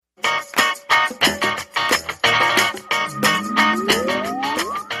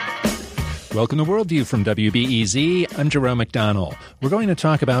Welcome to Worldview from WBEZ. I'm Jerome McDonnell. We're going to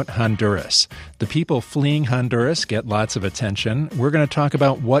talk about Honduras. The people fleeing Honduras get lots of attention. We're going to talk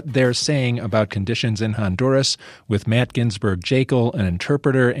about what they're saying about conditions in Honduras with Matt Ginsberg-Jekyll, an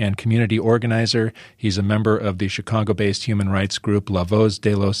interpreter and community organizer. He's a member of the Chicago-based human rights group La Voz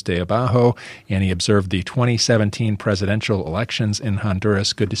de los de Abajo, and he observed the 2017 presidential elections in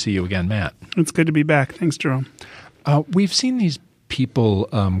Honduras. Good to see you again, Matt. It's good to be back. Thanks, Jerome. We've seen these people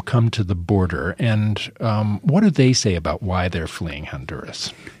come to the border, and what do they say about why they're fleeing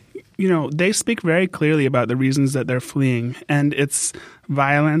Honduras? You know, they speak very clearly about the reasons that they're fleeing, and it's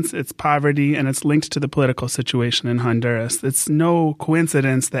violence, it's poverty, and it's linked to the political situation in Honduras. It's no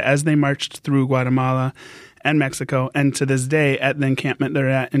coincidence that as they marched through Guatemala and Mexico, and to this day at the encampment they're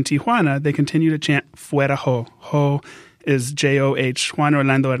at in Tijuana, they continue to chant Fuera Ho. Ho is J-O-H, Juan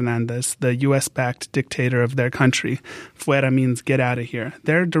Orlando Hernandez, the U.S.-backed dictator of their country. Fuera means get out of here.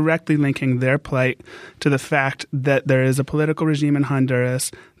 They're directly linking their plight to the fact that there is a political regime in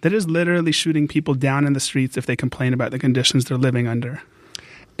Honduras that is literally shooting people down in the streets if they complain about the conditions they're living under.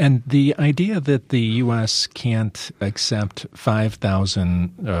 And the idea that the U.S. can't accept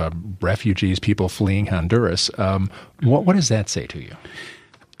 5,000 refugees, people fleeing Honduras, what does that say to you?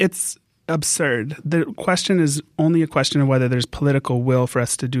 It's absurd. The question is only a question of whether there's political will for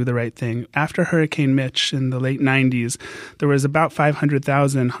us to do the right thing. After Hurricane Mitch in the late 90s, there was about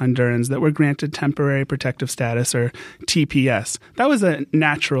 500,000 Hondurans that were granted temporary protective status, or TPS. That was a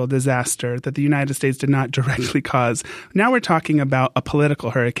natural disaster that the United States did not directly cause. Now we're talking about a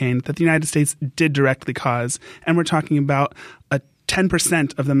political hurricane that the United States did directly cause, and we're talking about a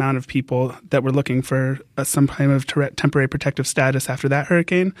 10% of the amount of people that were looking for some kind of temporary protective status after that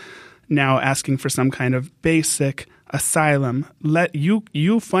hurricane now asking for some kind of basic asylum.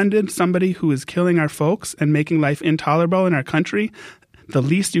 You funded somebody who is killing our folks and making life intolerable in our country. The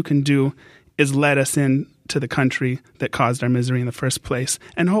least you can do is let us in to the country that caused our misery in the first place,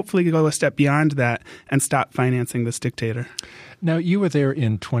 and hopefully go a step beyond that and stop financing this dictator. Now, you were there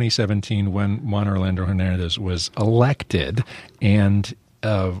in 2017 when Juan Orlando Hernandez was elected, and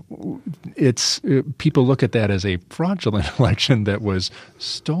people look at that as a fraudulent election that was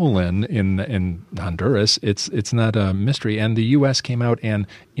stolen in Honduras. It's not a mystery, and the U.S. came out and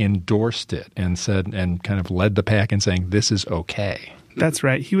endorsed it and said, and kind of led the pack in saying this is okay. That's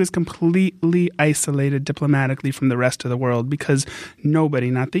right. He was completely isolated diplomatically from the rest of the world because nobody,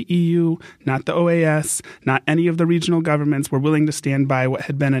 not the EU, not the OAS, not any of the regional governments, were willing to stand by what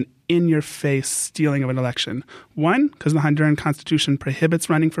had been an in-your-face stealing of an election. One, because the Honduran Constitution prohibits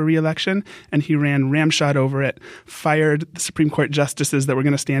running for re-election, and he ran ramshot over it, fired the Supreme Court justices that were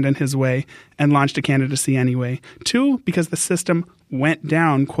going to stand in his way, and launched a candidacy anyway. Two, because the system went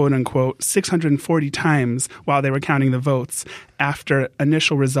down, quote-unquote, 640 times while they were counting the votes after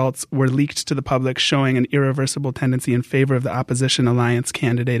initial results were leaked to the public showing an irreversible tendency in favor of the opposition alliance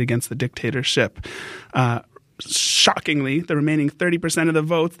candidate against the dictatorship. Shockingly, the remaining 30% of the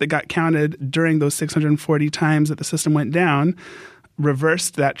votes that got counted during those 640 times that the system went down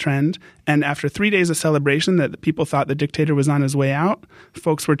reversed that trend. And after 3 days of celebration that the people thought the dictator was on his way out,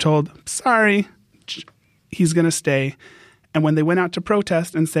 folks were told, sorry, he's going to stay. And when they went out to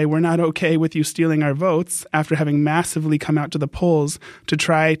protest and say, we're not okay with you stealing our votes, after having massively come out to the polls to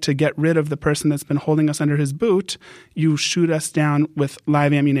try to get rid of the person that's been holding us under his boot, you shoot us down with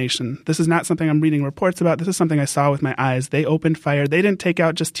live ammunition. This is not something I'm reading reports about. This is something I saw with my eyes. They opened fire. They didn't take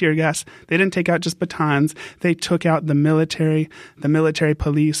out just tear gas. They didn't take out just batons. They took out the military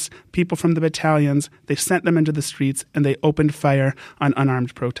police, people from the battalions. They sent them into the streets, and they opened fire on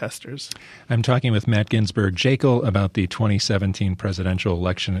unarmed protesters. I'm talking with Matt Ginsberg-Jekyll about the 2017 presidential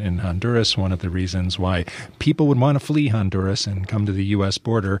election in Honduras, one of the reasons why people would want to flee Honduras and come to the U.S.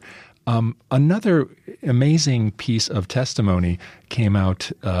 border. Another amazing piece of testimony came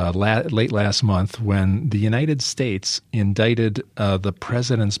out late last month when the United States indicted the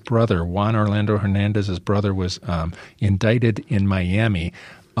president's brother. Juan Orlando Hernandez's brother was indicted in Miami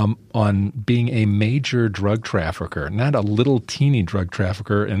on being a major drug trafficker, not a little teeny drug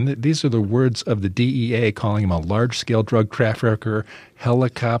trafficker. And these are the words of the DEA, calling him a large-scale drug trafficker,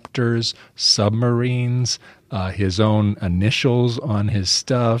 helicopters, submarines, his own initials on his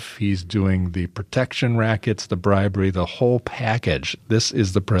stuff. He's doing the protection rackets, the bribery, the whole package. This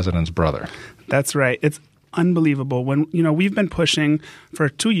is the president's brother. That's right. It's unbelievable. When we've been pushing for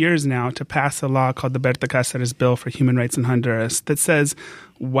 2 years now to pass a law called the Berta Cáceres Bill for Human Rights in Honduras that says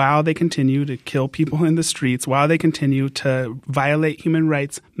while they continue to kill people in the streets, while they continue to violate human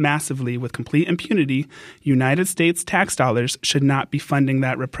rights massively with complete impunity, United States tax dollars should not be funding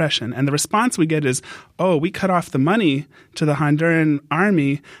that repression. And the response we get is, oh, we cut off the money to the Honduran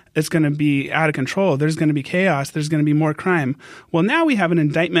army. It's going to be out of control. There's going to be chaos. There's going to be more crime. Well, now we have an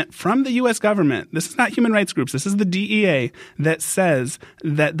indictment from the U.S. government. This is not human rights groups. This is the DEA that says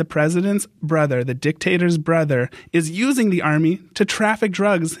that the president's brother, the dictator's brother, is using the army to traffic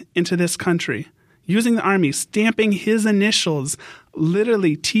drugs into this country. Using the army, stamping his initials,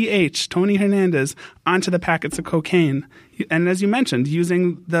 literally TH, Tony Hernandez, onto the packets of cocaine. And as you mentioned,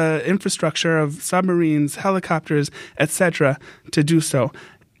 using the infrastructure of submarines, helicopters, etc., to do so.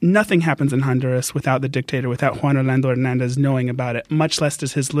 Nothing happens in Honduras without the dictator, without Juan Orlando Hernandez knowing about it, much less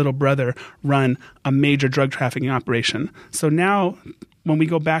does his little brother run a major drug trafficking operation. So now, when we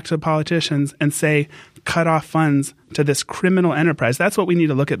go back to the politicians and say, cut off funds to this criminal enterprise, that's what we need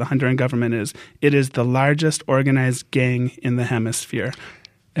to look at the Honduran government is. It is the largest organized gang in the hemisphere.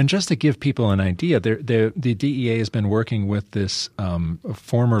 And just to give people an idea, the DEA has been working with this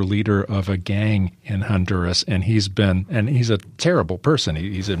former leader of a gang in Honduras, and he's a terrible person.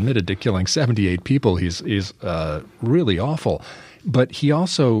 He's admitted to killing 78 people. He's really awful. But he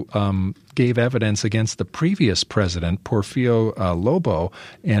also gave evidence against the previous president, Porfirio Lobo,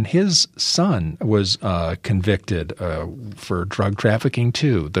 and his son was convicted for drug trafficking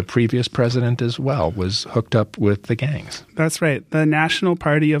too. The previous president as well was hooked up with the gangs. That's right. The National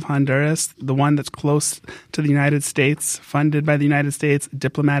Party of Honduras, the one that's close to the United States, funded by the United States,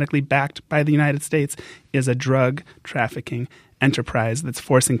 diplomatically backed by the United States, is a drug trafficking enterprise that's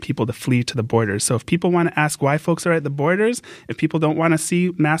forcing people to flee to the borders. So if people want to ask why folks are at the borders, if people don't want to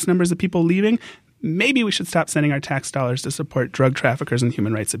see mass numbers of people leaving, maybe we should stop sending our tax dollars to support drug traffickers and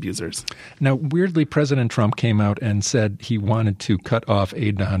human rights abusers. Now, weirdly, President Trump came out and said he wanted to cut off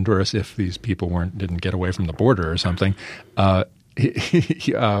aid to Honduras if these people didn't get away from the border or something.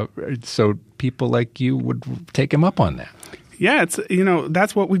 So people like you would take him up on that. Yeah,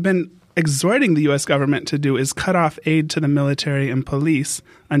 that's what we've been exhorting the U.S. government to do, is cut off aid to the military and police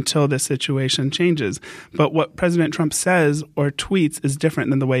until this situation changes. But what President Trump says or tweets is different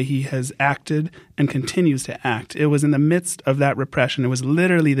than the way he has acted and continues to act. It was in the midst of that repression. It was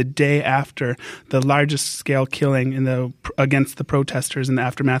literally the day after the largest scale killing against the protesters in the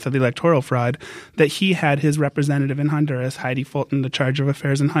aftermath of the electoral fraud that he had his representative in Honduras, Heidi Fulton, the charge of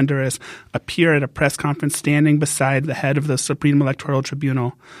affairs in Honduras, appear at a press conference standing beside the head of the Supreme Electoral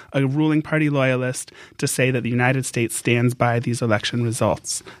Tribunal, a ruling party loyalist, to say that the United States stands by these election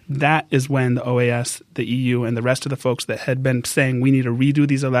results. That is when the OAS, the EU, and the rest of the folks that had been saying we need to redo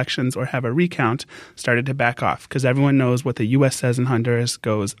these elections or have a recount started to back off, because everyone knows what the U.S. says in Honduras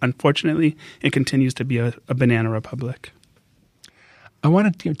goes. Unfortunately, it continues to be a banana republic. I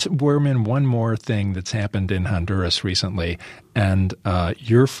wanted to worm in one more thing that's happened in Honduras recently. And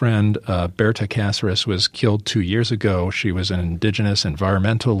your friend, Berta Cáceres, was killed 2 years ago. She was an indigenous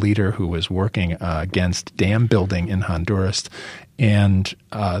environmental leader who was working against dam building in Honduras. And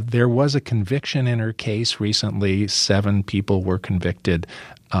there was a conviction in her case recently. 7 people were convicted.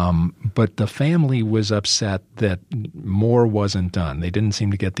 But the family was upset that more wasn't done. They didn't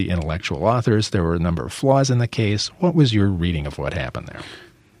seem to get the intellectual authors. There were a number of flaws in the case. What was your reading of what happened there?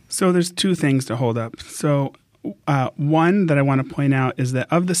 So there's 2 things to hold up. So one that I want to point out is that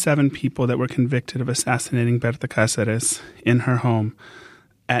of the 7 people that were convicted of assassinating Berta Cáceres in her home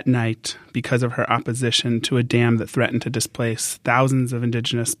at night because of her opposition to a dam that threatened to displace thousands of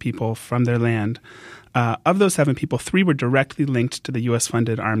indigenous people from their land, of those 7 people, 3 were directly linked to the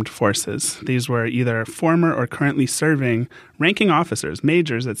U.S.-funded armed forces. These were either former or currently serving ranking officers,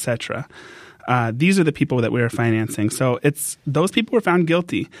 majors, etc. These are the people that we were financing. So those people were found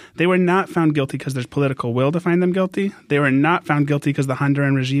guilty. They were not found guilty because there's political will to find them guilty. They were not found guilty because the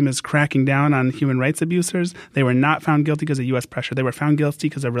Honduran regime is cracking down on human rights abusers. They were not found guilty because of U.S. pressure. They were found guilty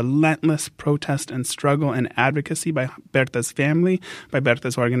because of relentless protest and struggle and advocacy by Berta's family, by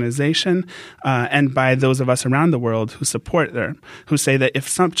Berta's organization, and by those of us around the world who support her, who say that if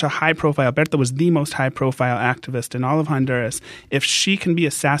such a high-profile, Berta was the most high-profile activist in all of Honduras, if she can be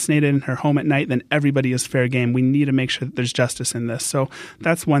assassinated in her home at night, then everybody is fair game. We need to make sure that there's justice in this. So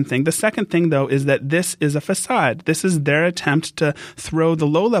that's one thing. The second thing, though, is that this is a facade. This is their attempt to throw the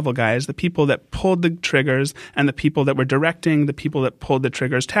low-level guys, the people that pulled the triggers and the people that were directing, the people that pulled the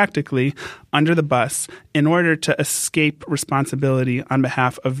triggers tactically, under the bus in order to escape responsibility on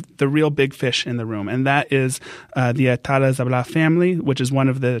behalf of the real big fish in the room. And that is the Atala Zabala family, which is one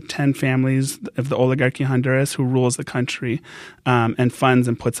of the 10 families of the oligarchy Honduras who rules the country and funds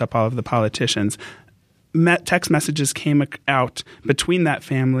and puts up all of the politicians. text messages came out between that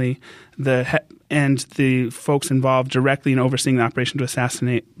family and the folks involved directly in overseeing the operation to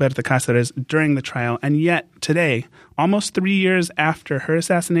assassinate Berta Cáceres during the trial. And yet today, almost 3 years after her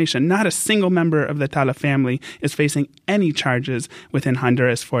assassination, not a single member of the Tala family is facing any charges within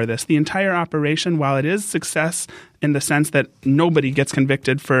Honduras for this. The entire operation, while it is success in the sense that nobody gets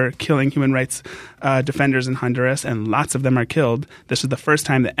convicted for killing human rights defenders in Honduras, and lots of them are killed, this is the first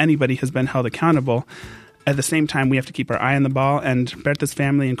time that anybody has been held accountable. At the same time, we have to keep our eye on the ball, and Berta's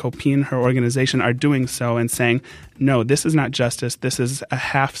family and COPIN, her organization, are doing so and saying, no, this is not justice. This is a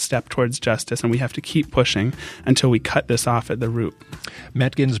half step towards justice, and we have to keep pushing until we cut this off at the root.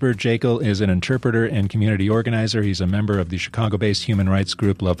 Matt Ginsberg Jekyll is an interpreter and community organizer. He's a member of the Chicago-based human rights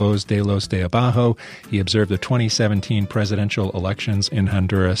group La Voz de los de Abajo. He observed the 2017 presidential elections in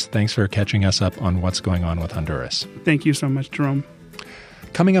Honduras. Thanks for catching us up on what's going on with Honduras. Thank you so much, Jerome.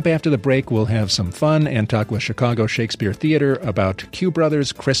 Coming up after the break, we'll have some fun and talk with Chicago Shakespeare Theater about Q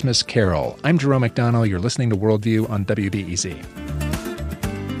Brothers' Christmas Carol. I'm Jerome McDonnell. You're listening to Worldview on WBEZ.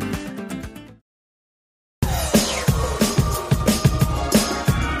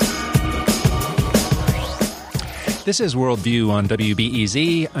 This is Worldview on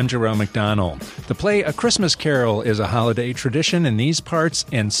WBEZ. I'm Jerome McDonnell. The play A Christmas Carol is a holiday tradition in these parts,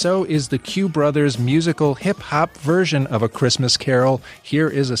 and so is the Q Brothers' musical hip-hop version of A Christmas Carol. Here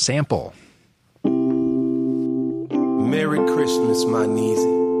is a sample. Merry Christmas, my niece.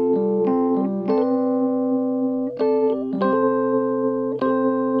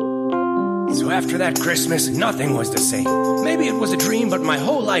 So after that Christmas, nothing was the same. Maybe it was a dream, but my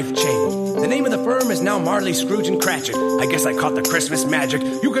whole life changed. The name of the firm is now Marley, Scrooge, and Cratchit. I guess I caught the Christmas magic.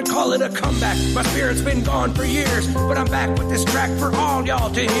 You could call it a comeback. My spirit's been gone for years, but I'm back with this track for all y'all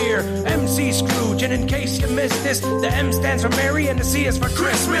to hear. MC Scrooge, and in case you missed this, the M stands for Mary and the C is for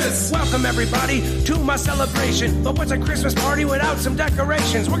Christmas. Welcome everybody to my celebration. But what's a Christmas party without some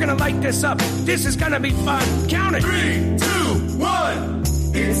decorations? We're gonna light this up. This is gonna be fun. Count it. 3, 2, 1.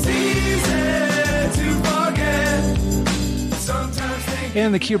 It's easy to forget. Sometimes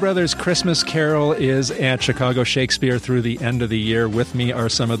And the Q Brothers' Christmas Carol is at Chicago Shakespeare through the end of the year. With me are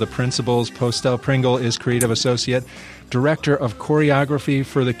some of the principals. Postel Pringle is creative associate, director of choreography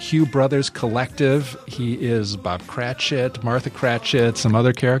for the Q Brothers Collective. He is Bob Cratchit, Martha Cratchit, some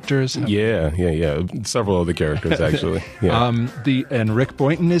other characters. Yeah. Several other characters, actually. Yeah. And Rick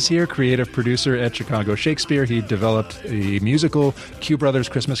Boynton is here, creative producer at Chicago Shakespeare. He developed a musical, Q Brothers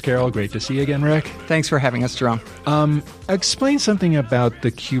Christmas Carol. Great to see you again, Rick. Thanks for having us, Jerome. Explain something about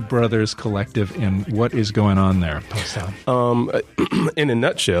the Q Brothers Collective and what is going on there, Postel. In a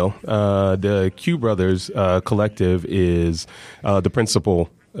nutshell, the Q Brothers Collective is the principal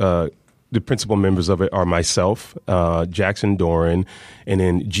members of it are myself, Jackson Doran, and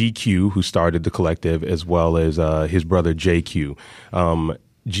then GQ, who started the collective, as well as his brother JQ.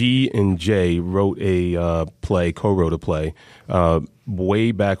 G and J wrote a play, co-wrote a play,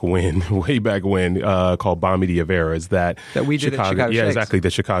 way back when, called Bami de Averas that we did at Chicago Shakes. Exactly,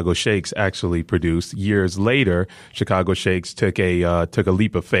 that Chicago Shakes actually produced. Years later, Chicago Shakes took a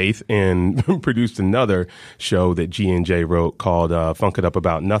leap of faith and produced another show that G and J wrote called Funk It Up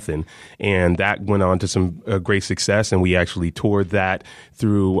About Nothing, and that went on to some great success. And we actually toured that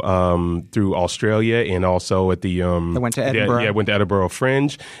through Australia and also at the went to Edinburgh. Went to Edinburgh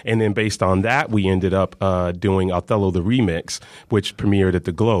Fringe, and then based on that, we ended up doing Othello the Remix, which premiered at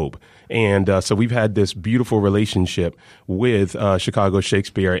the Globe. And so we've had this beautiful relationship with Chicago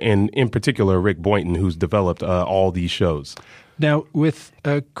Shakespeare, and in particular Rick Boynton, who's developed all these shows. Now, with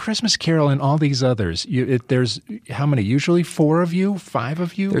Christmas Carol and all these others, there's how many? Usually 4 of you? 5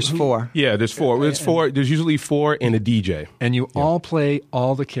 of you? There's 4. Yeah, there's 4. There's usually 4 and a DJ. And you all play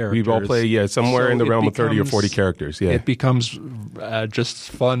all the characters. We all play, somewhere in the realm of 30 or 40 characters. Yeah, it becomes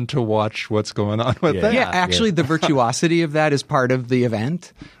just fun to watch what's going on with that. Yeah, actually, the virtuosity of that is part of the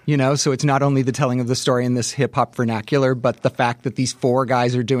event. So it's not only the telling of the story in this hip-hop vernacular, but the fact that these 4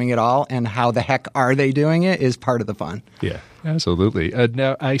 guys are doing it all and how the heck are they doing it is part of the fun. Yeah. Absolutely.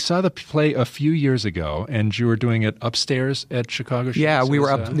 Now, I saw the play a few years ago, and you were doing it upstairs at Chicago Shakespeare. Yeah, we were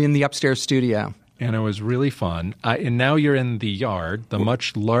up in the upstairs studio. And it was really fun. And now you're in the Yard, the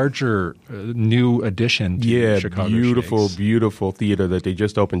much larger new addition to Chicago Shakes. Beautiful theater that they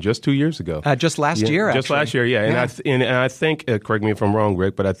just opened just 2 years ago. Just last year, actually. Just last year, yeah. And I think, correct me if I'm wrong,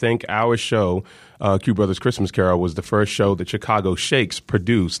 Rick, but I think our show Q Brothers Christmas Carol was the first show that Chicago Shakes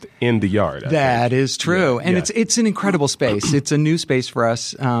produced in the yard. That is true. And it's an incredible space. It's a new space for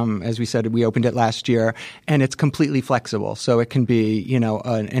us. As we said, we opened it last year, and it's completely flexible. So it can be,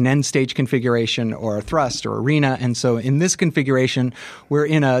 an end stage configuration or a thrust or arena. And so in this configuration, we're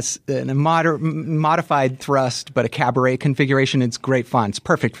in a modified thrust, but a cabaret configuration. It's great fun. It's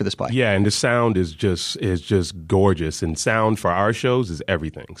perfect for this play. Yeah, and the sound is just gorgeous. And sound for our shows is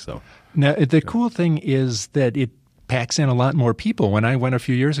everything. So now the cool thing is that it packs in a lot more people. When I went a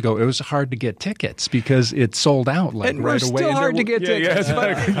few years ago, it was hard to get tickets because it sold out right away. It's still hard to get tickets.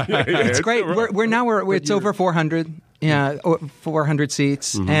 It's great. It's over 400. Yeah, 400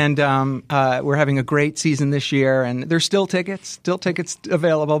 seats, and we're having a great season this year. And there's still tickets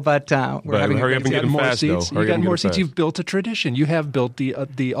available, but we're having hurry up and get more seats. You got more seats. You've built a tradition. You have built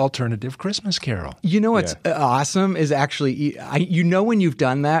the alternative Christmas Carol. You know what's awesome is actually, when you've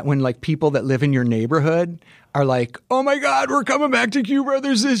done that, when like people that live in your neighborhood are like, oh my God, we're coming back to Q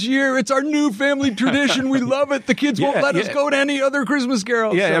Brothers this year. It's our new family tradition. We love it. The kids won't let us go to any other Christmas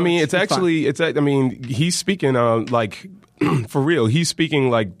Carol. Yeah, so I mean, he's speaking for real. He's speaking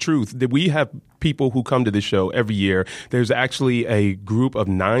like truth. That we have people who come to the show every year. There's actually a group of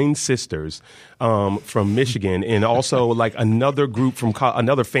 9 sisters from Michigan, and also like another group from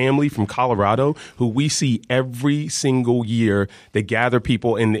another family from Colorado who we see every single year. They gather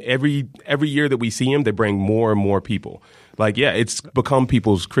people, and every year that we see them, they bring more and more people. Like, it's become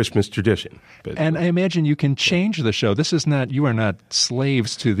people's Christmas tradition. And I imagine you can change the show. You are not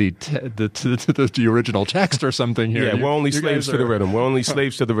slaves to the original text or something here. Yeah, we're only slaves to the rhythm. We're only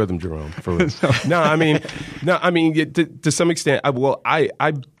slaves to the rhythm, Jerome. For real. To some extent,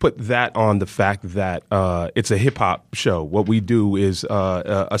 I put that on the fact that it's a hip hop show. What we do is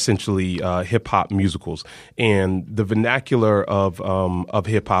essentially hip hop musicals, and the vernacular of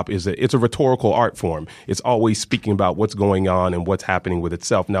hip hop it's a rhetorical art form. It's always speaking about what's going on and what's happening with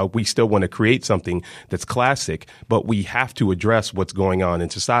itself. Now, we still want to create something that's classic, but we have to address what's going on in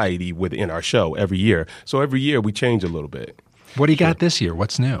society within our show every year. So every year we change a little bit. What do you got this year?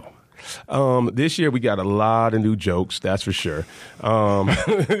 What's new? This year we got a lot of new jokes, that's for sure. There's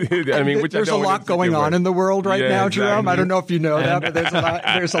a lot going on in the world right now, Jerome. Exactly. I don't know if you know that, but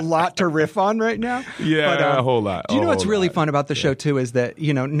there's a lot to riff on right now. Yeah, a whole lot. Do you know what's really fun about the show too is that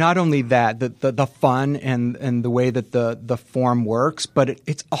not only that the fun and the way that the form works, but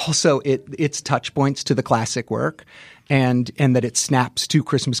it's also it's touch points to the classic work. And that it snaps to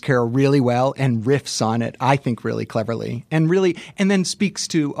Christmas Carol really well and riffs on it, I think, really cleverly, and then speaks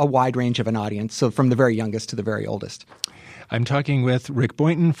to a wide range of an audience, so from the very youngest to the very oldest. I'm talking with Rick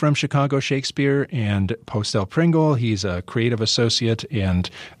Boynton from Chicago Shakespeare and Postel Pringle. He's a creative associate and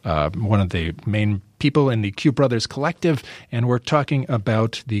one of the main people in the Q Brothers Collective, and we're talking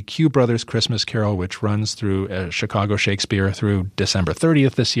about the Q Brothers Christmas Carol, which runs through Chicago Shakespeare through December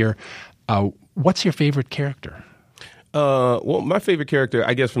 30th this year. What's your favorite character? Well, my favorite character,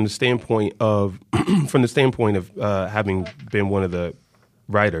 I guess, from the standpoint of having been one of the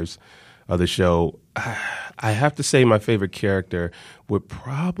writers of the show, I have to say my favorite character would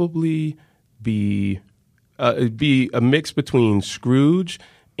probably be a mix between Scrooge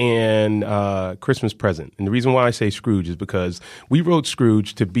and Christmas Present. And the reason why I say Scrooge is because we wrote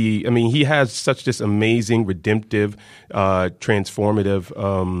Scrooge to be, he has such this amazing, redemptive, transformative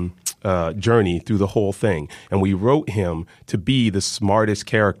journey through the whole thing, and we wrote him to be the smartest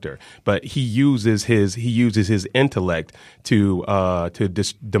character, but he uses his intellect to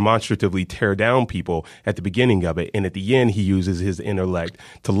demonstratively tear down people at the beginning of it, and at the end he uses his intellect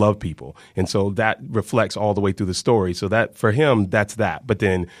to love people, and so that reflects all the way through the story. So that for him, that's that. But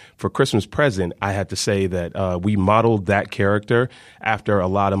then for Christmas Present, I had to say that we modeled that character after a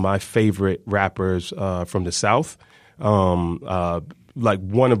lot of my favorite rappers from the South. Like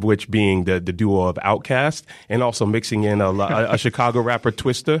one of which being the duo of Outkast, and also mixing in a Chicago rapper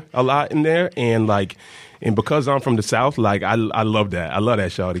Twista a lot in there, and because I'm from the South, I love that. I love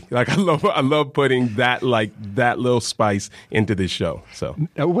that, shawty. I love putting that little spice into this show. So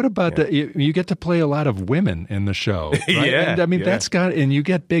what about you get to play a lot of women in the show, right? Yeah, and that's and you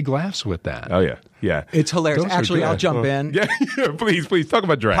get big laughs with that. Oh yeah. Yeah, it's hilarious. Actually, I'll jump in. Yeah, please talk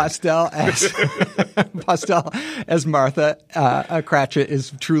about drag. Postel as Martha Cratchit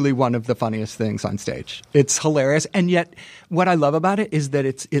is truly one of the funniest things on stage. It's hilarious, and yet what I love about it is that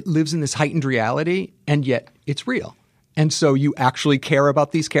it lives in this heightened reality, and yet it's real. And so you actually care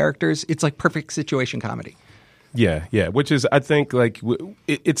about these characters. It's like perfect situation comedy. Yeah. Which is, I think, like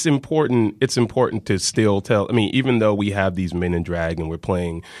it's important. It's important to still tell. I mean, even though we have these men in drag and we're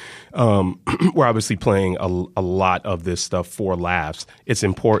playing, we're obviously playing a lot of this stuff for laughs. It's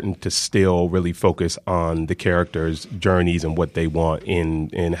important to still really focus on the characters' journeys and what they want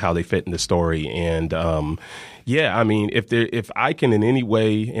in how they fit in the story. And yeah, I mean, if I can in any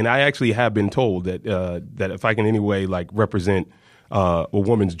way, and I actually have been told that that if I can in any way like represent a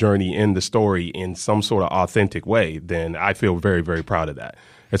woman's journey in the story in some sort of authentic way, then I feel very, very proud of that,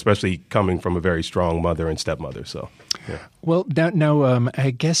 especially coming from a very strong mother and stepmother. So, yeah. Well, now I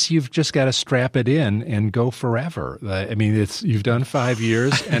guess you've just got to strap it in and go forever. I mean, you've done 5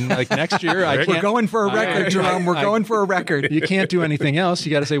 years, and like next year, I can't. We're going for a record, Jerome. We're going for a record. You can't do anything else.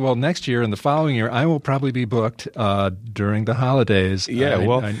 You got to say, well, next year and the following year, I will probably be booked during the holidays. Yeah,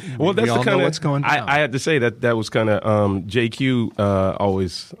 well, that's we all the kind know of what's going down. I had to say that was kind of JQ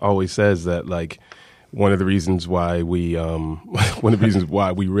always says that like. One of the reasons why we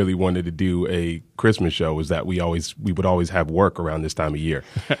really wanted to do a Christmas show was that we would always have work around this time of year.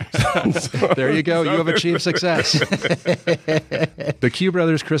 There you go. You have achieved success. The Q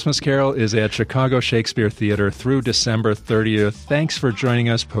Brothers Christmas Carol is at Chicago Shakespeare Theater through December 30th. Thanks for joining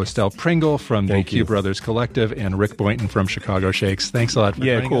us, Postel Pringle from the Q Brothers Collective and Rick Boynton from Chicago Shakes. Thanks a lot for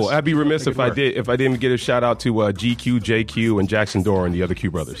joining us. I'd be remiss if I didn't get a shout out to GQ, JQ, and Jackson Doran, the other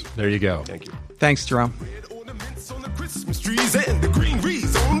Q Brothers. There you go. Thank you. Thanks, Jerome. Ornaments on the Christmas trees and the green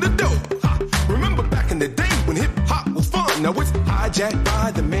wreaths on the door. Remember back in the day when hip hop was fun? Now it's hijacked by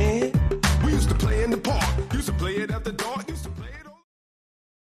the man. We used to play in the park, used to play it at the dark, used to play it on.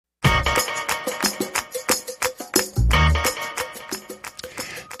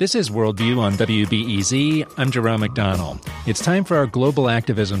 This is Worldview on WBEZ. I'm Jerome McDonnell. It's time for our Global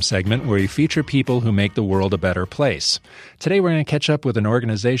Activism segment where we feature people who make the world a better place. Today we're going to catch up with an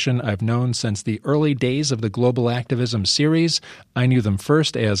organization I've known since the early days of the Global Activism series. I knew them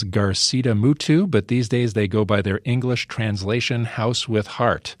first as Garcita Mutu, but these days they go by their English translation, House with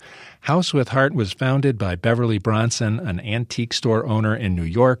Heart. House with Heart was founded by Beverly Bronson, an antique store owner in New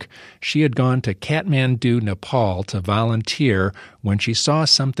York. She had gone to Kathmandu, Nepal to volunteer when she saw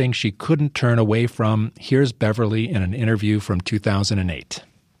something she couldn't turn away from. Here's Beverly in an interview from 2008.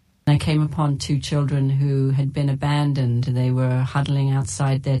 I came upon two children who had been abandoned. They were huddling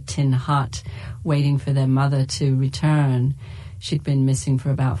outside their tin hut, waiting for their mother to return. She'd been missing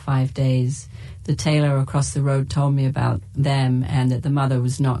for about 5 days. The tailor across the road told me about them and that the mother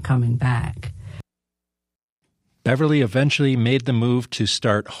was not coming back. Beverly eventually made the move to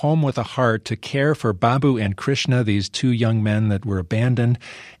start Home with a Heart to care for Babu and Krishna, these two young men that were abandoned,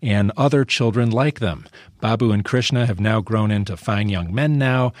 and other children like them. Babu and Krishna have now grown into fine young men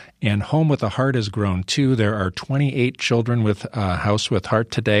now, and Home with a Heart has grown too. There are 28 children with House with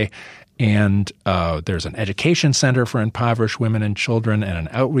Heart today. And there's an education center for impoverished women and children and an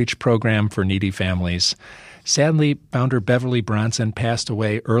outreach program for needy families. Sadly, founder Beverly Bronson passed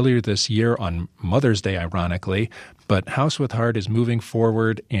away earlier this year on Mother's Day, ironically. But House with Heart is moving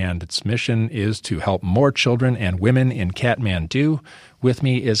forward, and its mission is to help more children and women in Kathmandu. With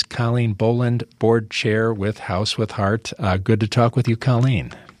me is Colleen Boland, board chair with House with Heart. Good to talk with you,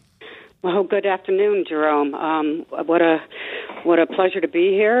 Colleen. Well, good afternoon, Jerome. What a pleasure to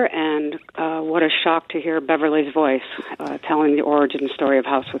be here, and what a shock to hear Beverly's voice telling the origin story of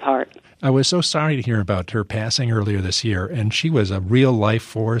House with Heart. I was so sorry to hear about her passing earlier this year, and she was a real life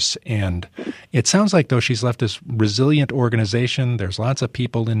force, and it sounds like, though, she's left this resilient organization. There's lots of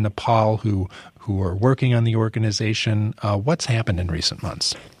people in Nepal who are working on the organization. What's happened in recent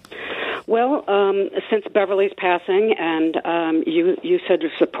months? Well, since Beverly's passing, and you said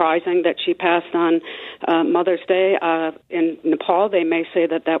it's surprising that she passed on Mother's Day, in Nepal, they may say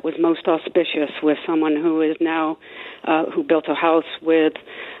that was most auspicious with someone who is now, who built a house with,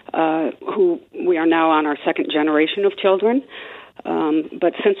 who we are now on our second generation of children.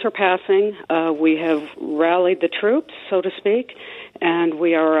 But since her passing, we have rallied the troops, so to speak, and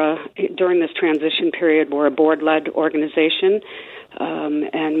we are, during this transition period, we're a board-led organization.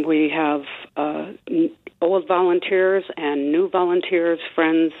 And we have old volunteers and new volunteers,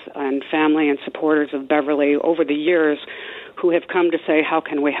 friends and family and supporters of Beverly over the years who have come to say, how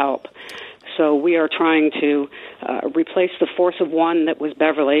can we help? So we are trying to replace the force of one that was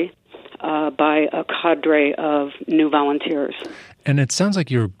Beverly by a cadre of new volunteers. And it sounds like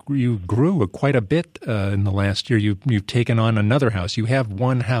you grew quite a bit in the last year. You've taken on another house. You have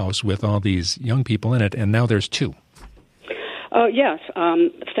one house with all these young people in it, and now there's two. Yes.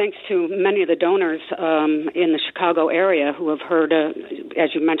 Thanks to many of the donors in the Chicago area who have heard,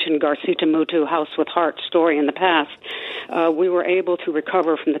 as you mentioned, Garcita Mutu House with Heart story in the past, we were able to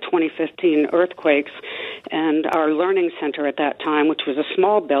recover from the 2015 earthquakes, and our learning center at that time, which was a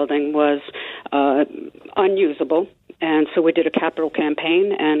small building, was unusable. And so we did a capital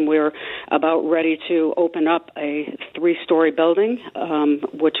campaign, and we're about ready to open up a 3-story building,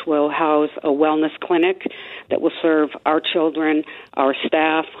 which will house a wellness clinic that will serve our children, our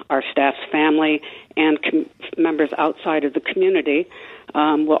staff's family, and members outside of the community.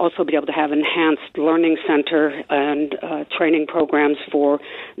 We'll also be able to have enhanced learning center and training programs for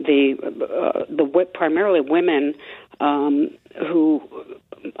the primarily women who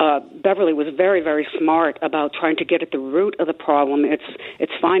Beverly was very, very smart about trying to get at the root of the problem.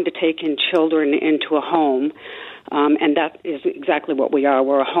 It's fine to take in children into a home, and that is exactly what we are.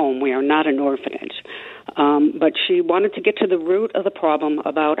 We're a home. We are not an orphanage. But she wanted to get to the root of the problem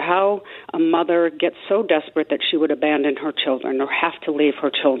about how a mother gets so desperate that she would abandon her children or have to leave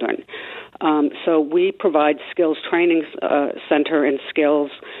her children. So we provide skills training center and skills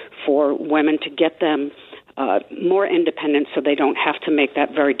for women to get them more independent so they don't have to make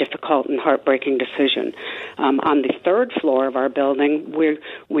that very difficult and heartbreaking decision. On the 3rd floor of our building,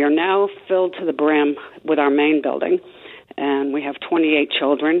 we are now filled to the brim with our main building, and we have 28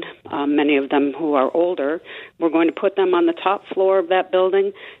 children, many of them who are older. We're going to put them on the top floor of that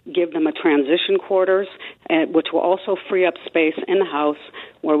building, give them a transition quarters, which will also free up space in the house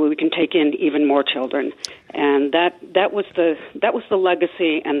where we can take in even more children. And that was the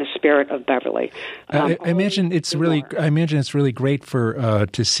legacy and the spirit of Beverly. I imagine it's really great for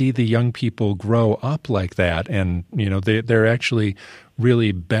to see the young people grow up like that, and they're actually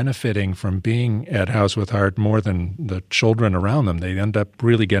really benefiting from being at House with Heart more than the children around them. They end up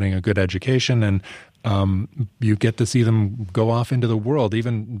really getting a good education, and you get to see them go off into the world.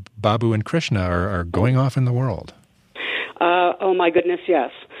 Even Babu and Krishna are going off in the world. Oh my goodness,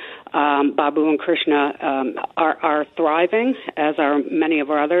 yes. Babu and Krishna are thriving, as are many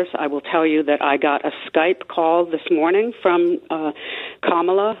of our others. I will tell you that I got a Skype call this morning from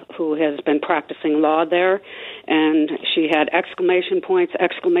Kamala, who has been practicing law there, and she had exclamation points.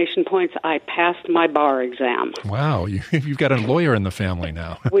 I passed my bar exam. Wow, you've got a lawyer in the family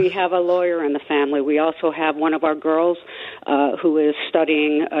now. We have a lawyer in the family. We also have one of our girls who is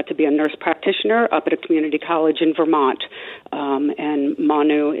studying to be a nurse practitioner up at a community college in Vermont, and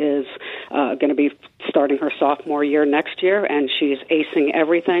Manu is going to be starting her sophomore year next year, and she's acing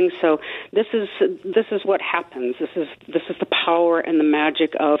everything. So this is what happens. This is the power and the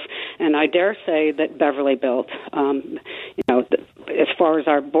magic of, and I dare say that Beverly built. As far as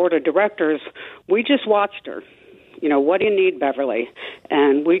our board of directors, we just watched her. What do you need, Beverly?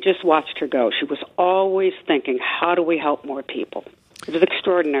 And we just watched her go. She was always thinking, how do we help more people? It was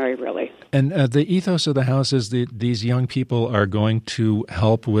extraordinary, really. And the ethos of the house is that these young people are going to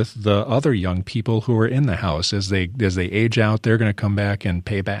help with the other young people who are in the house. As they age out, they're going to come back and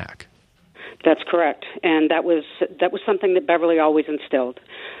pay back. That's correct, and that was something that Beverly always instilled.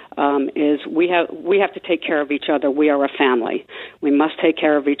 Is we have to take care of each other. We are a family. We must take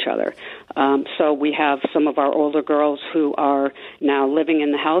care of each other. So we have some of our older girls who are now living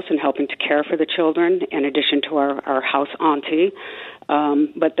in the house and helping to care for the children, in addition to our house auntie.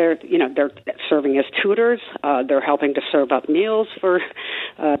 But they're serving as tutors. They're helping to serve up meals for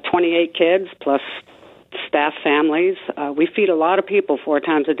 28 kids plus staff families. We feed a lot of people 4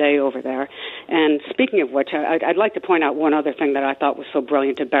 times a day over there. And speaking of which, I'd like to point out one other thing that I thought was so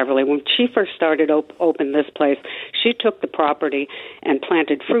brilliant at Beverly. When she first started open this place, she took the property and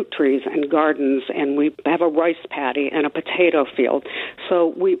planted fruit trees and gardens, and we have a rice paddy and a potato field.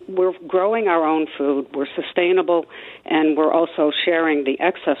 So we're growing our own food, we're sustainable, and we're also sharing the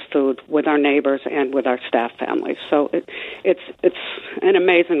excess food with our neighbors and with our staff families. So it's an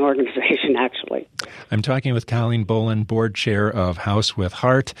amazing organization, actually. I'm talking with Colleen Boland, board chair of House with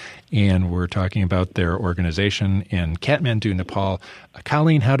Heart, and we're talking about their organization in Kathmandu, Nepal.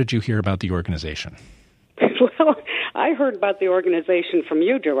 Colleen, how did you hear about the organization? Well, I heard about the organization from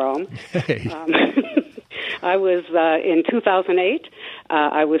you, Jerome. Hey. I was, in 2008,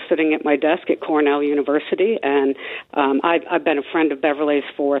 I was sitting at my desk at Cornell University, and I've been a friend of Beverly's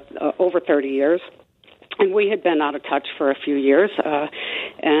for over 30 years. And we had been out of touch for a few years,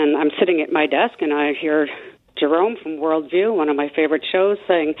 and I'm sitting at my desk, and I hear Jerome from Worldview, one of my favorite shows,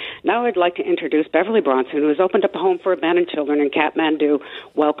 saying, now I'd like to introduce Beverly Bronson, who has opened up a home for abandoned children in Kathmandu.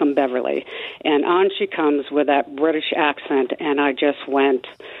 Welcome, Beverly. And on she comes with that British accent, and I just went,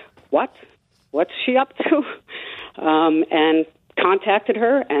 what? What's she up to? And contacted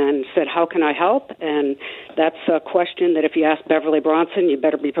her and said, how can I help? And that's a question that if you ask Beverly Bronson, you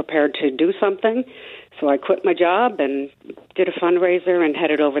better be prepared to do something. So I quit my job and did a fundraiser and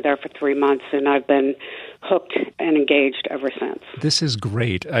headed over there for 3 months, and I've been hooked and engaged ever since. This is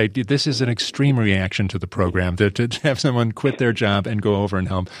great. This is an extreme reaction to the program, to have someone quit their job and go over and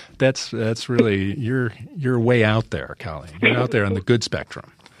help. That's really, you're way out there, Colleen. You're out there on the good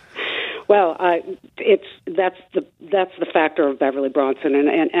spectrum. Well, that's the factor of Beverly Bronson,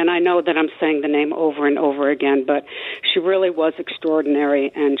 and I know that I'm saying the name over and over again, but she really was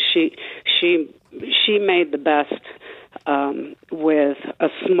extraordinary, and she made the best with a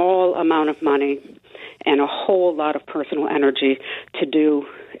small amount of money and a whole lot of personal energy to do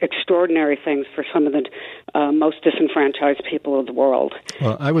extraordinary things for some of the most disenfranchised people of the world.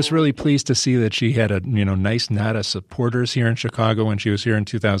 Well, I was really pleased to see that she had a nice knot of supporters here in Chicago when she was here in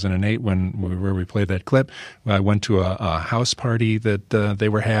 2008 where we played that clip. I went to a house party that they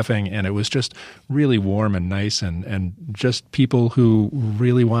were having, and it was just really warm and nice, and just people who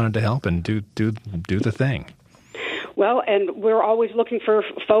really wanted to help and do the thing. Well, and we're always looking for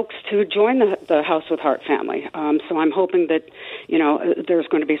folks to join the House with Heart family. So I'm hoping that, there's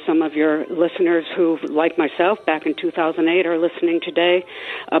going to be some of your listeners who, like myself, back in 2008 are listening today.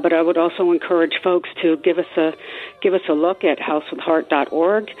 But I would also encourage folks to give us a look at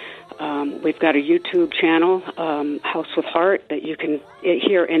housewithheart.org. We've got a YouTube channel, House with Heart, that you can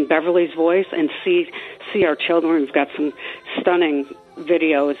hear in Beverly's voice and see our children. We've got some stunning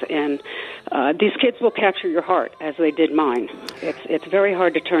videos, and these kids will capture your heart as they did mine. It's very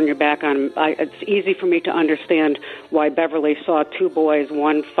hard to turn your back on them. It's easy for me to understand why Beverly saw two boys,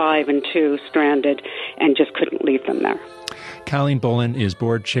 1, 5, and 2, stranded and just couldn't leave them there. Colleen Bolin is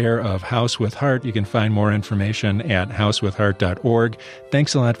board chair of House with Heart. You can find more information at housewithheart.org.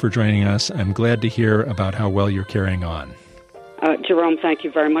 Thanks a lot for joining us. I'm glad to hear about how well you're carrying on. Jerome, thank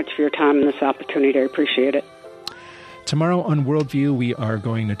you very much for your time and this opportunity. I appreciate it. Tomorrow on Worldview, we are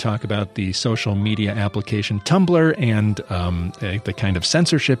going to talk about the social media application Tumblr and the kind of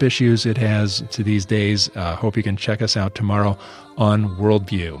censorship issues it has to these days. Hope you can check us out tomorrow on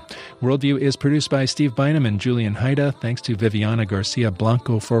Worldview. Worldview is produced by Steve Bynum and Julian Haida. Thanks to Viviana Garcia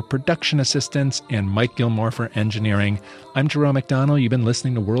Blanco for production assistance and Mike Gilmore for engineering. I'm Jerome McDonnell. You've been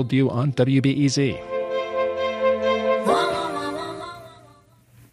listening to Worldview on WBEZ.